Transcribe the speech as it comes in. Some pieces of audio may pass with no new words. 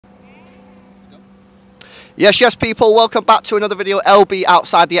Yes, people, welcome back to another video. LB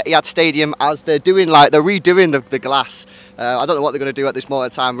outside the Etihad Stadium as they're redoing the glass. I don't know what they're going to do at this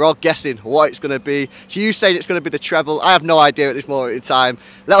moment in time. We're all guessing what it's going to be. Hugh saying it's going to be the treble. I have no idea at this moment in time.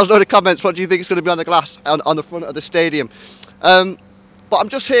 Let us know in the comments, what do you think it's going to be on the glass, on the front of the stadium. But I'm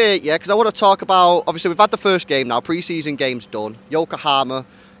just here, yeah, because I want to talk about, obviously we've had the first game now, pre-season game's done. Yokohama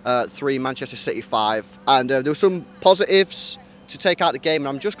 3, Manchester City 5. And there were some positives to take out the game, and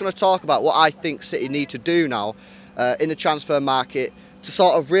I'm just going to talk about what I think City need to do now in the transfer market to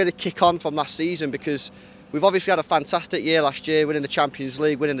sort of really kick on from last season, because we've obviously had a fantastic year last year, winning the Champions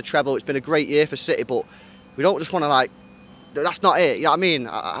League, winning the treble. It's been a great year for City, but we don't just want to, like, that's not it, you know what I mean?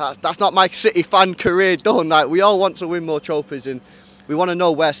 That's not my City fan career done. Like, we all want to win more trophies, and we want to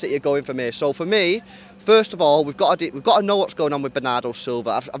know where City are going from here. So for me, first of all, we've got to know what's going on with Bernardo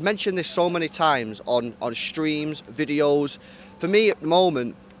Silva. I've mentioned this so many times on streams, videos. For me, at the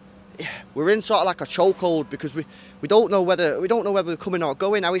moment, we're in sort of like a chokehold, because we don't know whether we're coming or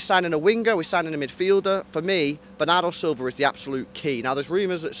going. Are we signing a winger? Are we signing a midfielder? For me, Bernardo Silva is the absolute key. Now, there's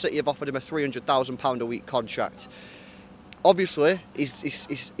rumours that City have offered him a £300,000 a week contract. Obviously,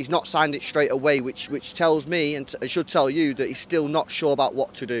 he's not signed it straight away, which tells me, and should tell you, that he's still not sure about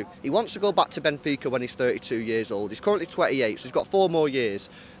what to do. He wants to go back to Benfica when he's 32 years old. He's currently 28, so he's got 4 more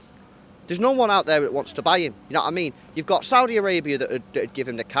years. There's no one out there that wants to buy him, you know what I mean? You've got Saudi Arabia that'd give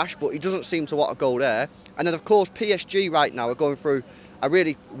him the cash, but he doesn't seem to want to go there. And then, of course, PSG right now are going through a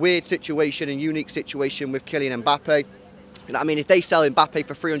really weird situation and unique situation with Kylian Mbappe. You know what I mean? If they sell Mbappe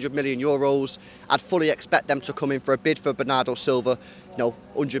for €300 million, I'd fully expect them to come in for a bid for Bernardo Silva, you know,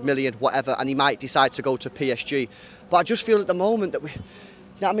 100 million, whatever, and he might decide to go to PSG. But I just feel at the moment that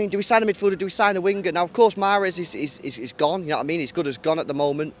you know what I mean? Do we sign a midfielder? Do we sign a winger? Now, of course, Mahrez is gone. You know what I mean? He's good as gone at the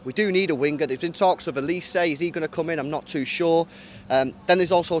moment. We do need a winger. There's been talks of Elise. Is he going to come in? I'm not too sure. Then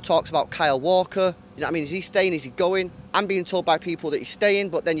there's also talks about Kyle Walker. You know what I mean? Is he staying? Is he going? I'm being told by people that he's staying,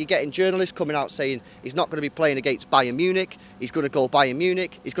 but then you're getting journalists coming out saying he's not going to be playing against Bayern Munich. He's going to go Bayern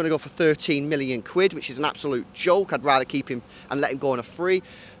Munich. He's going to go for 13 million quid, which is an absolute joke. I'd rather keep him and let him go on a free.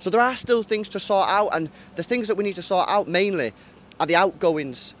 So there are still things to sort out, and the things that we need to sort out mainly are the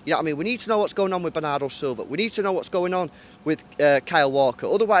outgoings. You know what I mean? We need to know what's going on with Bernardo Silva. We need to know what's going on with Kyle Walker.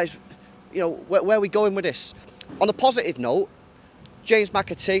 Otherwise, you know, where are we going with this? On a positive note, James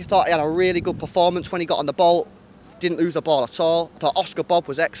McAtee thought he had a really good performance when he got on the ball. Didn't lose the ball at all. I thought Oscar Bob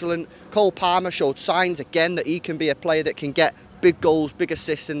was excellent. Cole Palmer showed signs again that he can be a player that can get big goals, big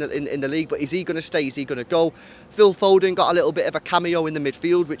assists in the league. But is he going to stay? Is he going to go? Phil Foden got a little bit of a cameo in the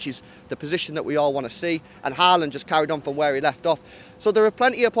midfield, which is the position that we all want to see. And Haaland just carried on from where he left off. So there are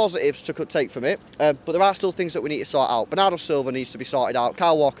plenty of positives to take from it. But there are still things that we need to sort out. Bernardo Silva needs to be sorted out.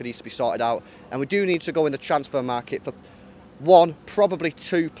 Kyle Walker needs to be sorted out. And we do need to go in the transfer market for 1, probably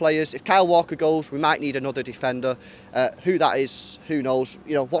 2 players. If Kyle Walker goes, we might need another defender. Who that is, who knows?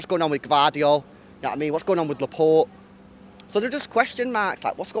 You know, what's going on with Gvardiol? You know what I mean? What's going on with Laporte? So they're just question marks,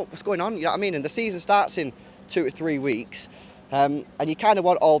 like what's going on? You know what I mean? And the season starts in 2 to 3 weeks, and you kind of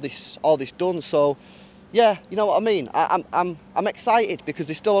want all this done. So yeah, you know what I mean? I'm excited, because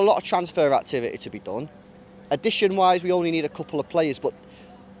there's still a lot of transfer activity to be done. Addition wise, we only need a couple of players, but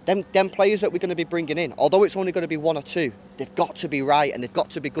them players that we're going to be bringing in, although it's only going to be 1 or 2, they've got to be right, and they've got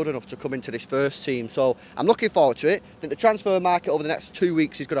to be good enough to come into this first team. So I'm looking forward to it. I think the transfer market over the next 2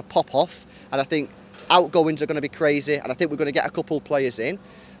 weeks is going to pop off, and I think outgoings are going to be crazy, and I think we're going to get a couple of players in.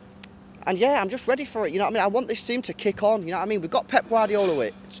 And yeah, I'm just ready for it. You know what I mean? I want this team to kick on. You know what I mean? We've got Pep Guardiola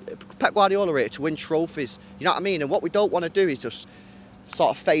here to win trophies. You know what I mean? And what we don't want to do is just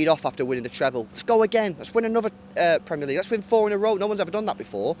sort of fade off after winning the treble. Let's go again. Let's win another Premier League. Let's win 4 in a row. No one's ever done that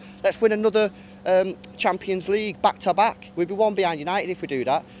before. Let's win another Champions League back to back. We'd be 1 behind United if we do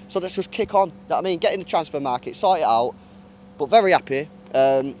that. So let's just kick on. You know what I mean? Get in the transfer market, sort it out. But very happy.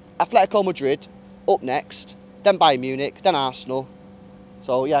 Atletico Madrid up next, then Bayern Munich, then Arsenal.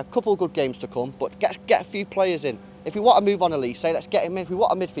 So yeah, a couple of good games to come, but get a few players in. If we want to move on Elise, let's get him in. If we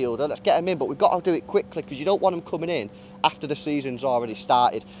want a midfielder, let's get him in, but we've got to do it quickly, because you don't want him coming in after the season's already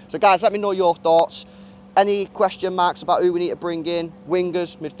started. So guys, let me know your thoughts. Any question marks about who we need to bring in?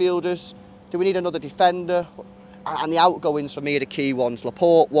 Wingers, midfielders? Do we need another defender? And the outgoings for me are the key ones.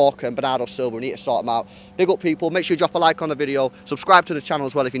 Laporte, Walker and Bernardo Silva. We need to sort them out. Big up, people. Make sure you drop a like on the video. Subscribe to the channel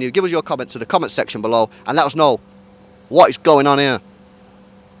as well if you're new. Give us your comments in the comment section below, and let us know what is going on here.